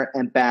dinner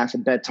and bath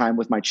and bedtime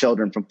with my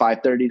children from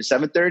 5:30 to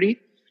 7:30.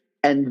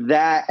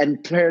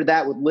 And pair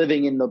that with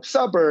living in the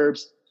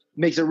suburbs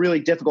makes it really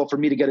difficult for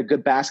me to get a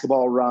good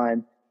basketball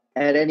run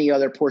at any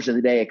other portion of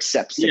the day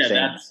except 6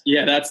 a.m.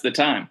 That's the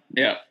time.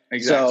 Yeah,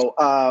 exactly.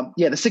 So,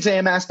 the 6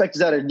 a.m. aspect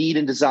is out of need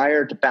and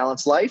desire to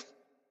balance life.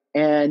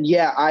 And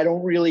I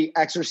don't really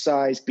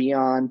exercise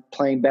beyond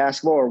playing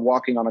basketball or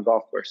walking on a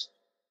golf course.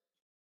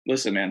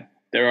 Listen, man,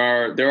 there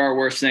are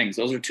worse things.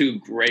 Those are 2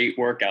 great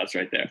workouts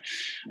right there.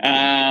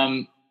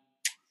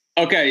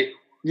 Okay,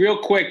 real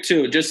quick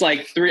too, just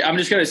like 3. I'm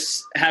just going to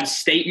have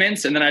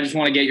statements, and then I just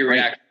want to get your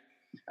reaction.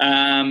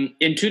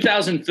 In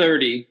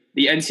 2030,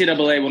 the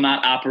NCAA will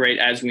not operate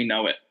as we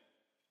know it.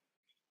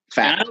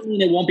 Fact. And I don't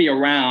mean it won't be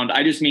around.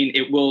 I just mean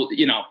it will,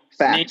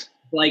 Fact. Name,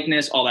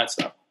 likeness, all that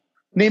stuff.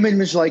 Name,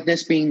 image,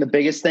 likeness being the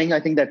biggest thing.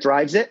 I think that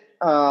drives it.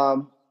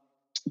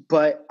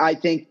 But I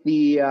think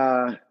the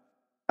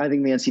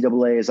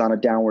NCAA is on a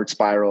downward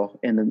spiral,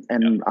 and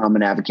I'm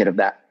an advocate of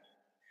that.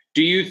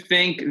 Do you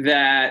think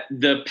that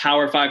the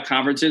Power 5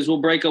 conferences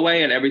will break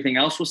away and everything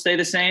else will stay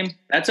the same?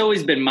 That's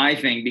always been my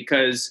thing,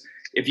 because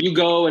if you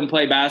go and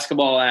play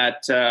basketball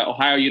at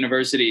Ohio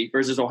University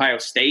versus Ohio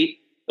State,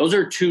 those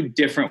are 2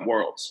 different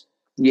worlds.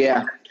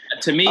 Yeah.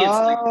 To me,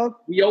 it's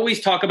we always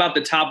talk about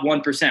the top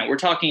 1%. We're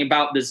talking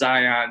about the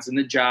Zions and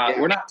the Ja.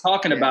 Yeah. We're not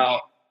talking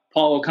about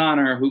Paul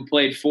O'Connor, who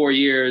played 4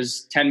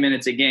 years, 10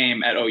 minutes a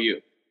game at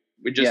OU.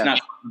 We're just not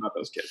talking about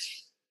those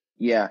kids.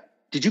 Yeah.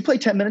 Did you play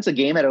 10 minutes a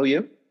game at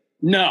OU?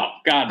 No,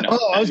 God, no.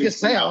 Oh, I was going to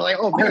say, I was like,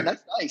 oh, man,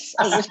 that's nice.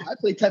 I wish I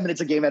played 10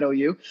 minutes a game at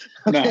OU.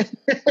 No. I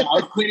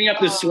was cleaning up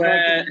the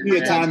sweat. There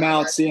might be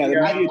timeouts. Yeah,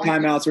 there might be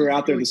timeouts. We were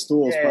out there, the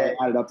stools probably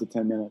added up to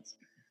 10 minutes.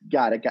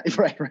 Got it.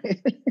 Right.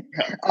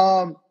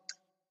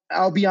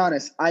 I'll be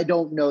honest. I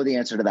don't know the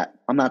answer to that.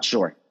 I'm not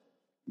sure.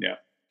 Yeah.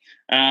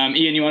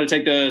 Ian, you want to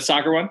take the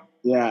soccer one?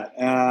 Yeah.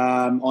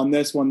 On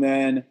this one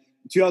then, in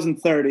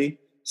 2030,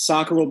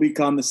 soccer will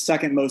become the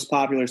 2nd most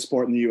popular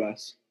sport in the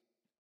U.S.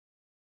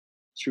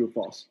 True or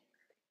false?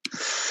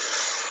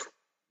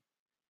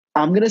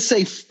 I'm going to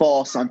say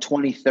false on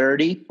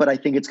 2030, but I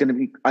think it's going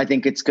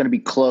to be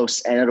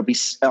close, and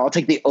I'll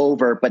take the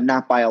over, but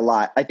not by a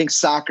lot. I think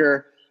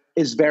soccer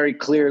is very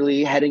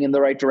clearly heading in the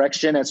right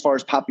direction as far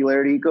as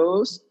popularity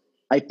goes.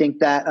 I think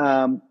that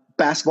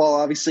basketball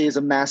obviously is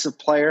a massive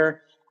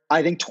player.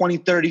 I think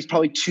 2030 is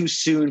probably too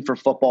soon for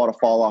football to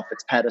fall off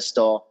its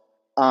pedestal.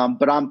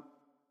 But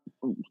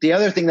the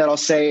other thing that I'll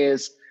say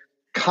is,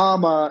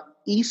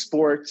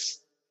 esports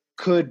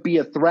could be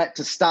a threat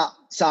to stop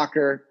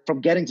soccer from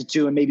getting to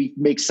 2 and maybe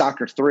make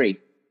soccer 3.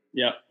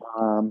 Yeah.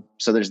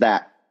 So there's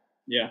that.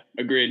 Yeah,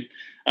 agreed.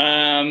 All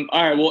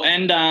right, we'll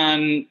end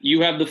on,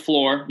 you have the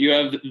floor. You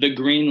have the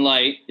green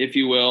light, if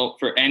you will,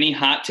 for any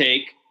hot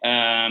take.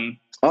 I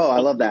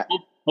love that.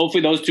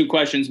 Hopefully those 2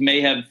 questions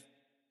may have,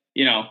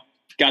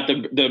 got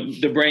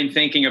the brain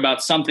thinking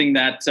about something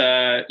that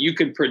you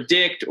could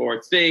predict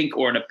or think,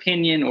 or an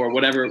opinion, or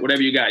whatever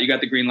you got. You got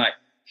the green light.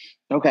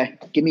 Okay.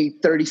 Give me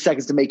 30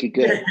 seconds to make it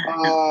good.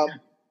 All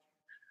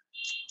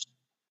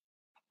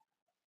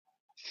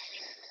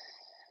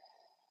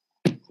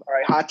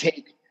right. Hot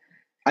take.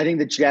 I think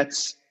the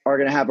Jets are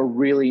going to have a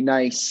really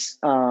nice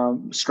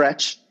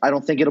stretch. I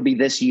don't think it'll be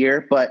this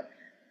year, but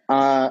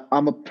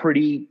I'm a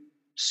pretty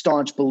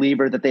staunch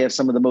believer that they have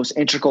some of the most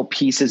integral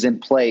pieces in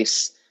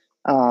place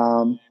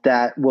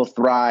that will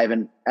thrive.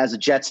 And as a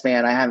Jets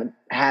fan, I haven't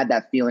had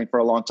that feeling for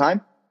a long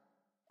time.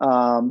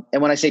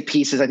 And when I say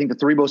pieces, I think the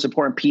 3 most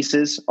important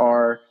pieces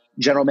are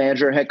general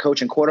manager, head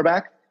coach, and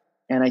quarterback.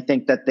 And I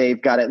think that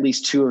they've got at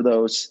least 2 of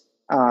those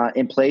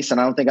in place.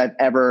 And I don't think I've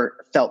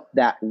ever felt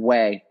that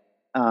way.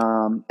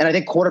 And I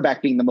think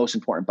quarterback being the most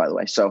important, by the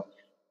way. So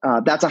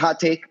that's a hot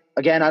take.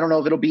 Again, I don't know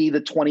if it'll be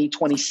the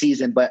 2020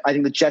 season, but I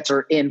think the Jets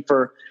are in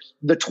for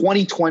the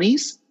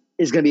 2020s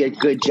is going to be a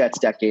good Jets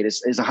decade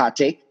is a hot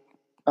take.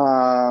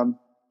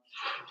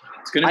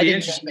 It's going to be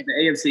interesting in the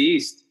AFC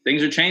East.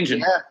 Things are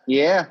changing.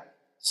 Yeah.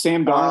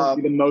 Sam Darnold will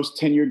be the most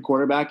tenured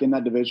quarterback in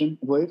that division,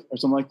 I believe, or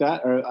something like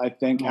that. Or I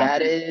think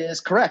that is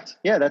correct.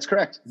 Yeah, that's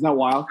correct. Isn't that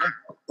wild?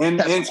 And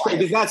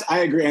I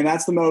agree. And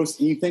that's the most,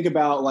 you think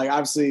about, like,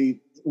 obviously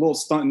a little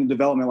stunt in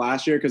development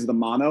last year because of the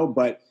mono,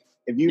 but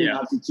if you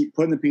keep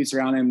putting the piece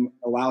around him,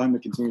 allow him to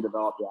continue to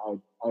develop,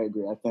 I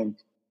agree. I think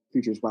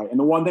future's bright. And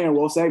the one thing I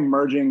will say,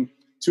 merging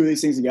 2 of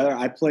these things together,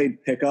 I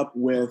played pickup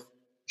with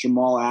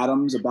Jamal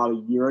Adams about a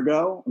year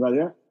ago, right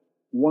there.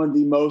 One of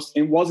the most,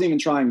 and wasn't even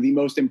trying, the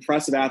most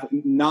impressive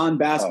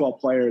non-basketball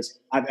players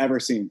I've ever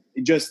seen.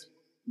 It just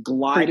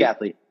glided. Freak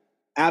athlete.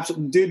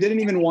 Absolutely. Dude didn't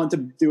even want to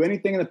do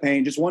anything in the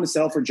paint, just wanted to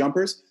settle for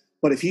jumpers.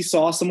 But if he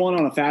saw someone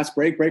on a fast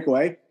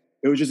breakaway,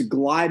 it was just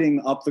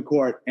gliding up the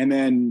court and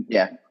then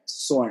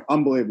soaring.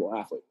 Unbelievable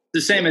athlete.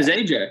 the same as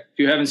AJ. If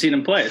you haven't seen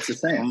him play, it's the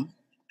same.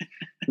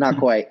 Not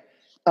quite.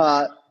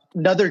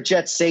 Another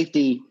Jets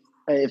safety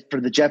for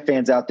the Jet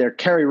fans out there.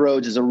 Kerry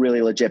Rhodes is a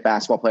really legit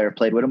basketball player.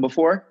 Played with him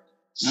before.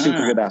 Super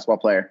good basketball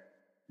player.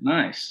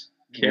 Nice.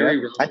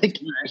 Kerry Rhodes. I think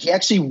he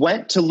actually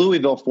went to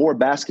Louisville for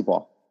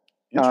basketball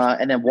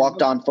and then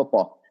walked on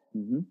football.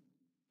 Mm-hmm.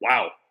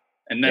 Wow.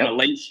 And then a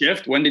late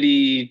shift. When did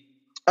he?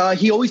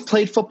 He always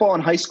played football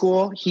in high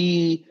school.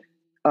 It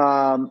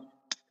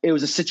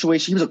was a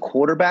situation. He was a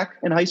quarterback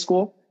in high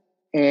school,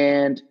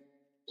 and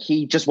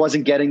he just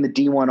wasn't getting the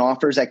D1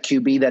 offers at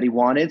QB that he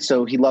wanted.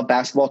 So he loved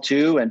basketball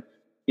too, and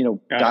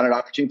got an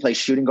opportunity to play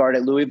shooting guard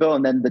at Louisville.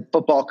 And then the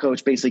football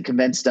coach basically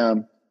convinced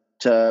him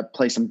to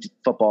play some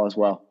football as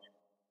well.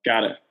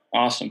 Got it.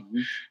 Awesome.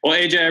 Well,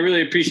 AJ, I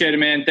really appreciate it,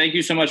 man. Thank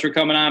you so much for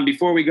coming on.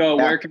 Before we go,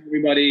 where can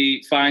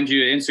everybody find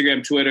you?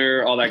 Instagram,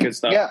 Twitter, all that good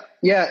stuff.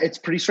 Yeah. It's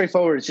pretty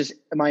straightforward. It's just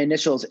my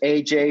initials,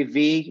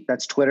 AJV.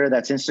 That's Twitter.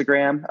 That's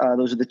Instagram.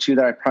 Those are the two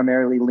that I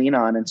primarily lean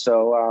on. And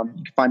so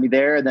you can find me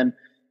there. And then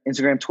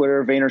Instagram,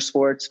 Twitter,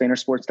 VaynerSports,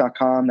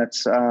 VaynerSports.com.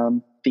 That's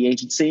the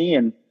agency.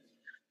 And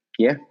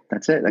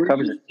that's it. That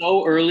covers it.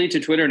 So early to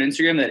Twitter and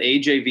Instagram that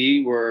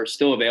AJV were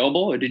still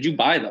available, or did you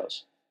buy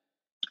those?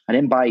 I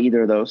didn't buy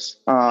either of those.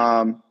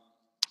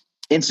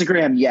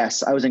 Instagram,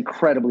 yes. I was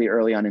incredibly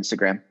early on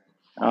Instagram.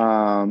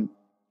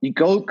 You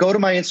go to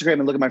my Instagram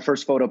and look at my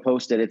first photo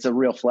posted. It's a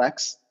real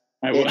flex.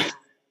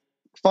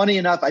 Funny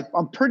enough,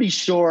 I'm pretty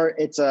sure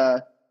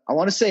I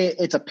want to say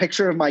it's a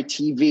picture of my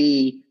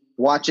TV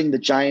watching the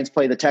Giants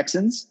play the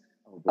Texans.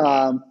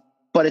 But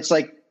it's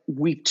like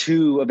week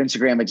 2 of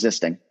Instagram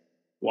existing.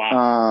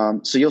 Wow.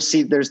 So you'll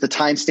see there's the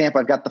timestamp.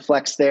 I've got the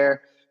flex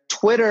there.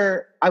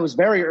 Twitter, I was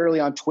very early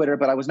on Twitter,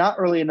 but I was not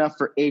early enough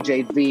for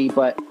AJV.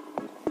 But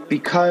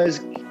because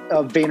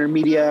of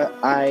VaynerMedia,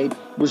 I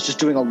was just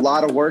doing a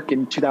lot of work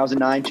in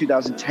 2009,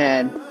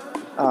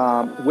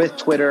 2010 with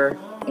Twitter.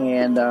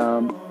 And,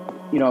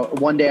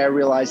 one day I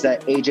realized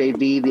that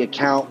AJV, the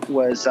account,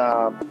 was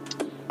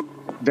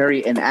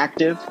very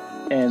inactive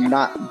and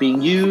not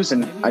being used.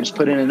 And I just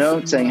put in a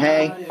note saying,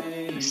 hey,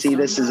 I see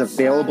this is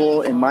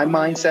available in my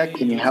mindset.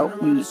 Can you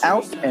help me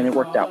out? And it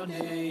worked out.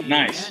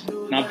 Nice.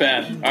 Not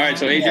bad. All right.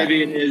 So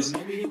AJV is,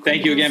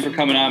 thank you again for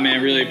coming on,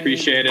 man. Really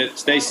appreciate it.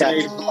 Stay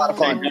safe. It's a lot of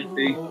fun.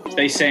 Stay healthy,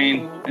 stay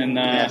sane, and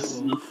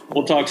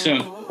we'll talk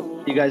soon.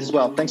 You guys as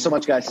well. Thanks so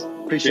much, guys.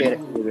 Appreciate it.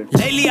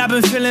 Lately I've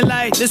been feeling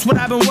like this what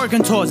I've been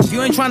working towards. If you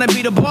ain't trying to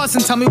be the boss,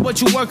 then tell me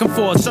what you working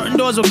for. Certain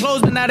doors were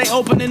closed, but now they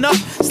opening up.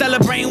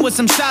 Celebrating with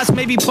some shots,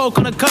 maybe poke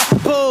on a cup.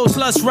 Pulls,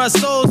 lust, rust,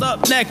 souls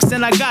up next,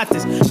 and I got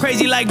this.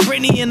 Crazy like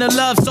Britney and the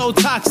love so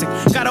toxic.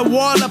 Got a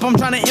wall up, I'm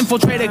trying to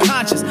infiltrate a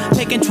conscience.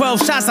 Taking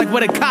 12 shots like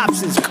where the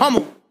cops is. Come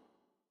on.